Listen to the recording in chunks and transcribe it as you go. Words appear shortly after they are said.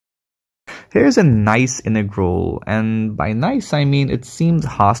Here's a nice integral, and by nice I mean it seems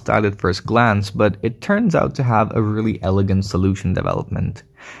hostile at first glance, but it turns out to have a really elegant solution development.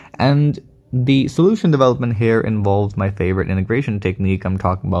 And the solution development here involves my favorite integration technique. I'm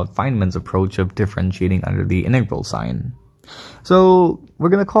talking about Feynman's approach of differentiating under the integral sign. So we're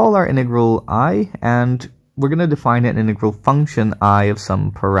going to call our integral I, and we're going to define an integral function I of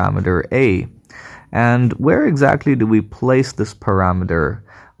some parameter a. And where exactly do we place this parameter?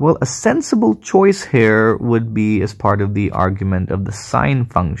 Well, a sensible choice here would be as part of the argument of the sine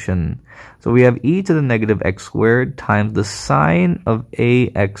function. So we have e to the negative x squared times the sine of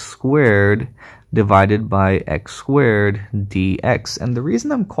ax squared divided by x squared dx. And the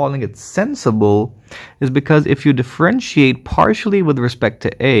reason I'm calling it sensible is because if you differentiate partially with respect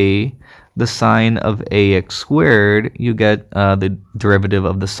to a, the sine of ax squared, you get the derivative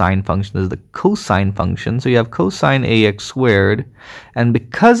of the sine function as the cosine function. So you have cosine ax squared, and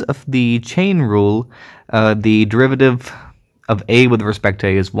because of the chain rule, the derivative of a with respect to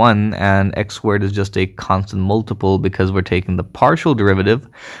a is 1, and x squared is just a constant multiple because we're taking the partial derivative.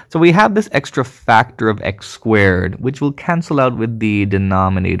 So we have this extra factor of x squared, which will cancel out with the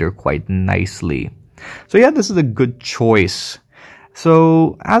denominator quite nicely. So yeah, this is a good choice.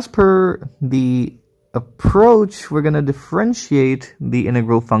 So as per the approach, we're going to differentiate the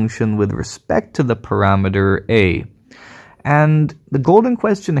integral function with respect to the parameter a. And the golden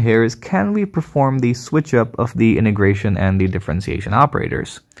question here is, can we perform the switch up of the integration and the differentiation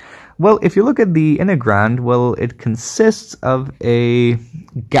operators? Well, if you look at the integrand, well, it consists of a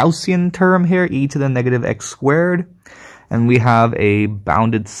Gaussian term here, e to the negative x squared. And we have a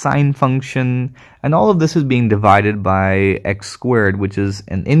bounded sine function, and all of this is being divided by x squared, which is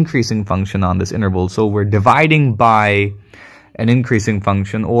an increasing function on this interval. So we're dividing by an increasing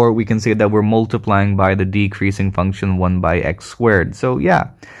function, or we can say that we're multiplying by the decreasing function 1 by x squared. So yeah,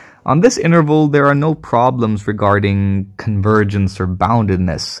 on this interval, there are no problems regarding convergence or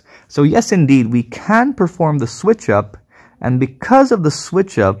boundedness. So yes, indeed, we can perform the switch up, and because of the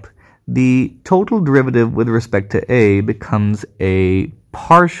switch up, the total derivative with respect to a becomes a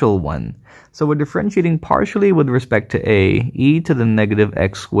partial one. So we're differentiating partially with respect to a, e to the negative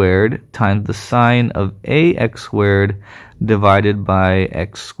x squared times the sine of ax squared divided by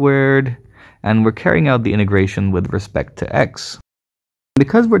x squared, and we're carrying out the integration with respect to x.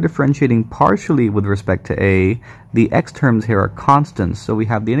 Because we're differentiating partially with respect to a, the x terms here are constants, so we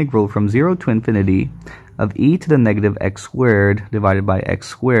have the integral from 0 to infinity of e to the negative x squared divided by x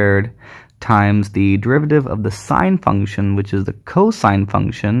squared times the derivative of the sine function, which is the cosine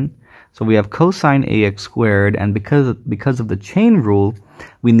function. So we have cosine ax squared, and because of the chain rule,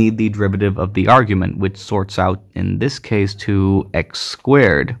 we need the derivative of the argument, which sorts out, in this case, to x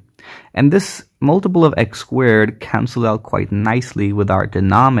squared. And this multiple of x squared cancels out quite nicely with our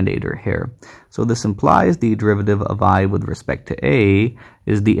denominator here. So this implies the derivative of I with respect to a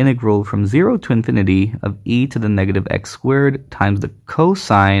is the integral from 0 to infinity of e to the negative x squared times the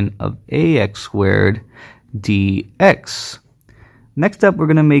cosine of ax squared dx. Next up, we're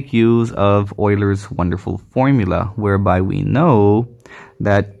going to make use of Euler's wonderful formula, whereby we know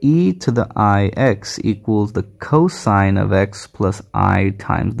that e to the ix equals the cosine of x plus I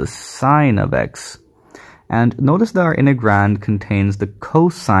times the sine of x. And notice that our integrand contains the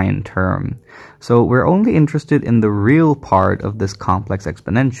cosine term. So we're only interested in the real part of this complex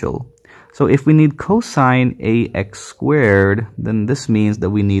exponential. So if we need cosine ax squared, then this means that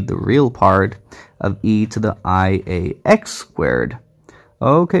we need the real part of e to the iax squared.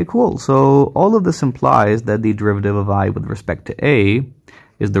 Okay, cool. So all of this implies that the derivative of I with respect to a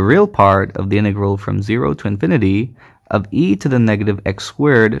is the real part of the integral from 0 to infinity of e to the negative x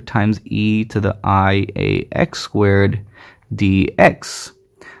squared times e to the iax squared dx.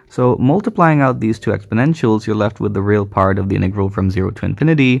 So multiplying out these two exponentials, you're left with the real part of the integral from 0 to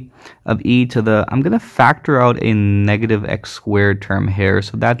infinity of e to the, I'm going to factor out a negative x squared term here,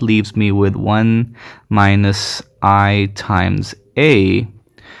 so that leaves me with 1 minus I times a.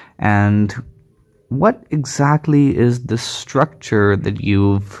 And what exactly is the structure that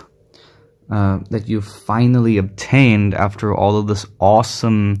you've finally obtained after all of this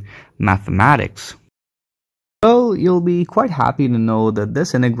awesome mathematics? Well, you'll be quite happy to know that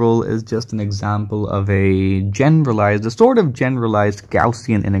this integral is just an example of a sort of generalized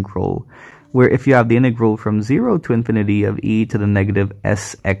Gaussian integral, where if you have the integral from 0 to infinity of e to the negative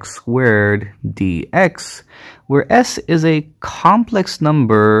sx squared dx, where s is a complex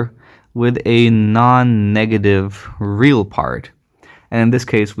number with a non-negative real part. And in this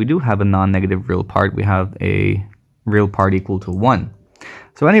case, we do have a non-negative real part. We have a real part equal to 1.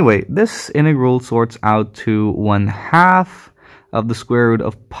 So anyway, this integral sorts out to 1/2 of the square root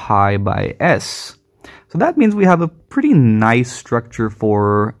of pi by s. So that means we have a pretty nice structure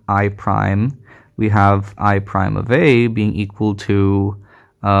for I prime. We have I prime of a being equal to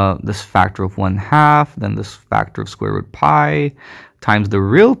this factor of 1/2, then this factor of square root pi, times the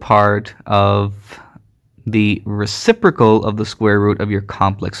real part of the reciprocal of the square root of your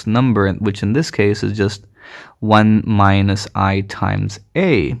complex number, which in this case is just 1 minus I times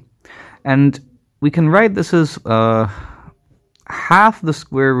a. And we can write this as half the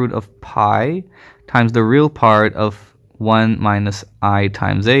square root of pi times the real part of 1 minus I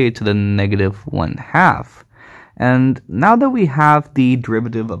times a to the negative 1/2. And now that we have the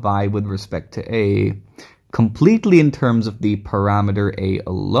derivative of I with respect to a completely in terms of the parameter a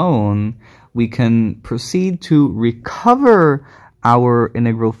alone, we can proceed to recover our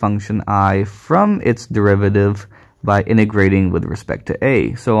integral function I from its derivative by integrating with respect to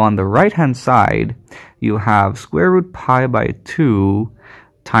a. So on the right hand side, you have square root pi by 2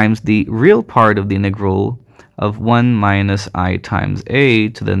 times the real part of the integral of 1 minus I times a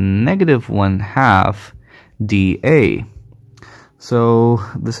to the negative 1/2 dA. So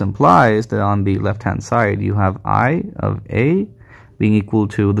this implies that on the left hand side you have I of a being equal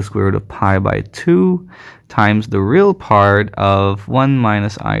to the square root of pi by 2 times the real part of 1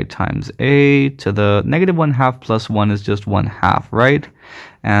 minus I times a to the negative 1/2 plus 1 is just 1/2, right?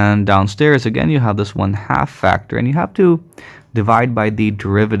 And downstairs again you have this 1/2 factor, and you have to divide by the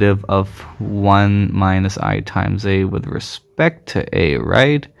derivative of 1 minus I times a with respect to a,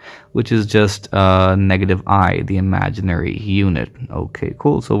 right? Which is just negative I, the imaginary unit. Okay,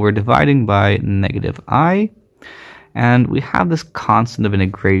 cool. So we're dividing by negative I, and we have this constant of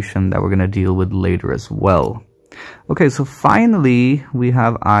integration that we're going to deal with later as well. Okay, so finally we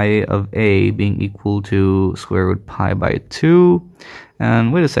have I of a being equal to square root pi by 2.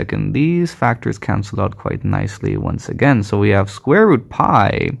 And wait a second, these factors cancel out quite nicely once again. So we have square root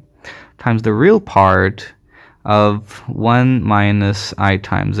pi times the real part of 1 minus I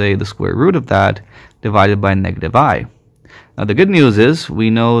times a, the square root of that, divided by negative I. Now the good news is we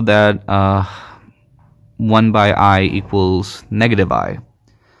know that 1 by I equals negative I,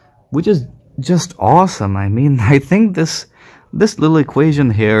 which is just awesome. I mean, I think this little equation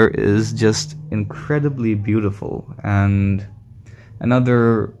here is just incredibly beautiful, and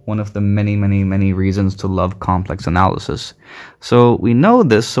another one of the many reasons to love complex analysis. So we know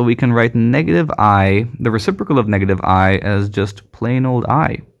this, so we can write negative I, the reciprocal of negative I, as just plain old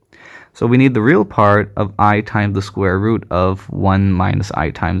I. So we need the real part of I times the square root of 1 minus I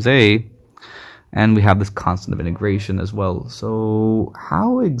times a, and we have this constant of integration as well. So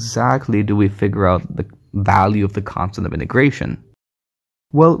how exactly do we figure out the value of the constant of integration?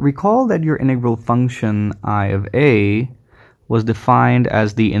 Well, recall that your integral function I of a was defined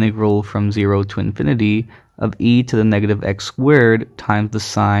as the integral from 0 to infinity of e to the negative x squared times the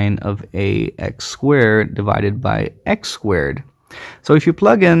sine of ax squared divided by x squared. So if you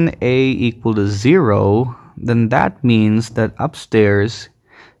plug in a equal to 0, then that means that upstairs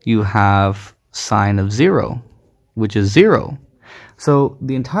you have sine of 0, which is 0. So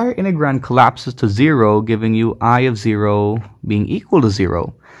the entire integrand collapses to 0, giving you I of 0 being equal to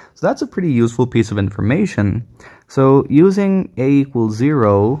 0. So that's a pretty useful piece of information. So using a equals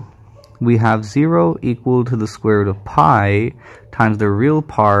 0, we have 0 equal to the square root of pi times the real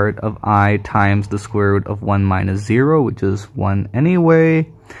part of I times the square root of 1 minus 0, which is 1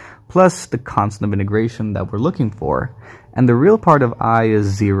 anyway, plus the constant of integration that we're looking for. And the real part of I is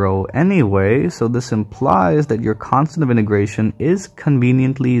 0 anyway, so this implies that your constant of integration is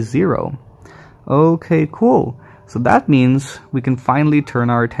conveniently 0. Okay, cool. So that means we can finally turn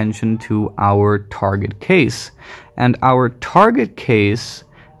our attention to our target case. And our target case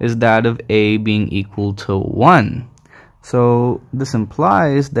is that of a being equal to 1. So this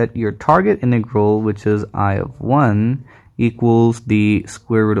implies that your target integral, which is I of 1, equals the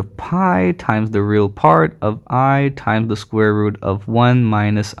square root of pi times the real part of I times the square root of 1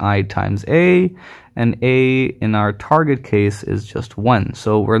 minus I times a, and a in our target case is just 1.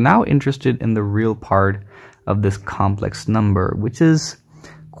 So we're now interested in the real part of this complex number, which is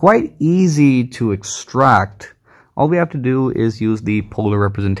quite easy to extract. All we have to do is use the polar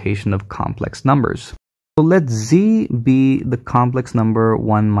representation of complex numbers. So let z be the complex number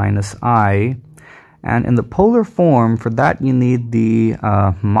 1 minus I, and in the polar form, for that you need the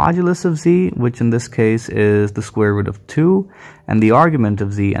modulus of z, which in this case is the square root of 2, and the argument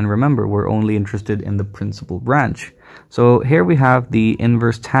of z, and remember, we're only interested in the principal branch. So here we have the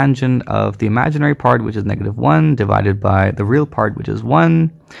inverse tangent of the imaginary part, which is negative 1, divided by the real part, which is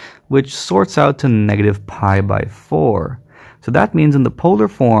 1, which sorts out to negative pi by 4. So that means in the polar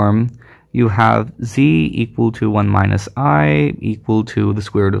form, you have z equal to 1 minus I equal to the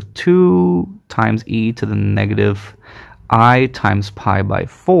square root of 2 times e to the negative I times pi by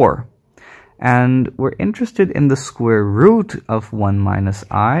 4. And we're interested in the square root of 1 minus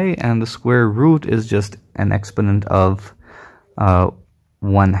I, and the square root is just an exponent of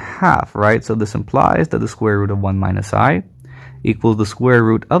 1/2, right? So this implies that the square root of 1 minus I equals the square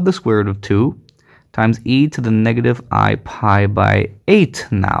root of the square root of 2 times e to the negative I pi by 8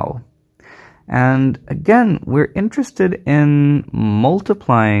 now. And again, we're interested in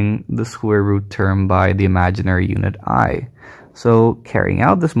multiplying the square root term by the imaginary unit I. So carrying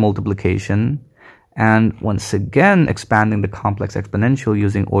out this multiplication, and once again expanding the complex exponential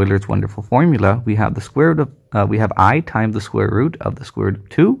using Euler's wonderful formula, we have the square root of we have I times the square root of the square root of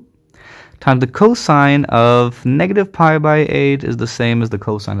 2 times the cosine of negative pi by 8 is the same as the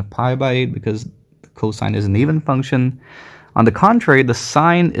cosine of pi by 8 because the cosine is an even function. On the contrary, the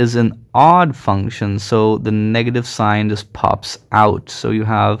sine is an odd function, so the negative sign just pops out. So you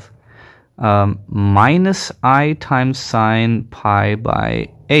have minus I times sine pi by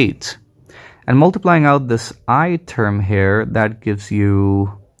 8. And multiplying out this I term here, that gives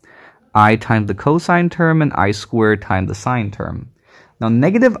you I times the cosine term and I squared times the sine term. Now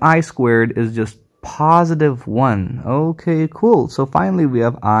negative I squared is just positive 1. Okay, cool. So finally we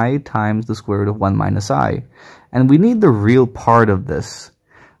have I times the square root of 1 minus I. And we need the real part of this.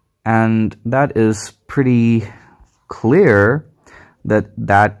 And that is pretty clear that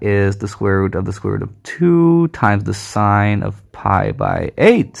that is the square root of the square root of 2 times the sine of pi by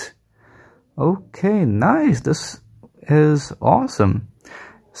 8. Okay, nice. This is awesome.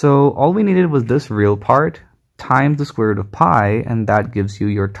 So all we needed was this real part times the square root of pi, and that gives you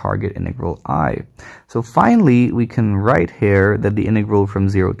your target integral I. So finally, we can write here that the integral from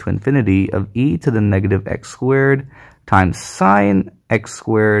 0 to infinity of e to the negative x squared times sine x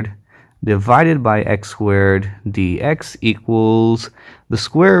squared divided by x squared dx equals the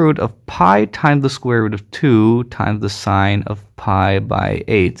square root of pi times the square root of 2 times the sine of pi by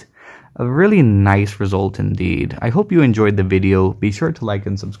 8. A really nice result indeed. I hope you enjoyed the video. Be sure to like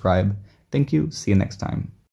and subscribe. Thank you. See you next time.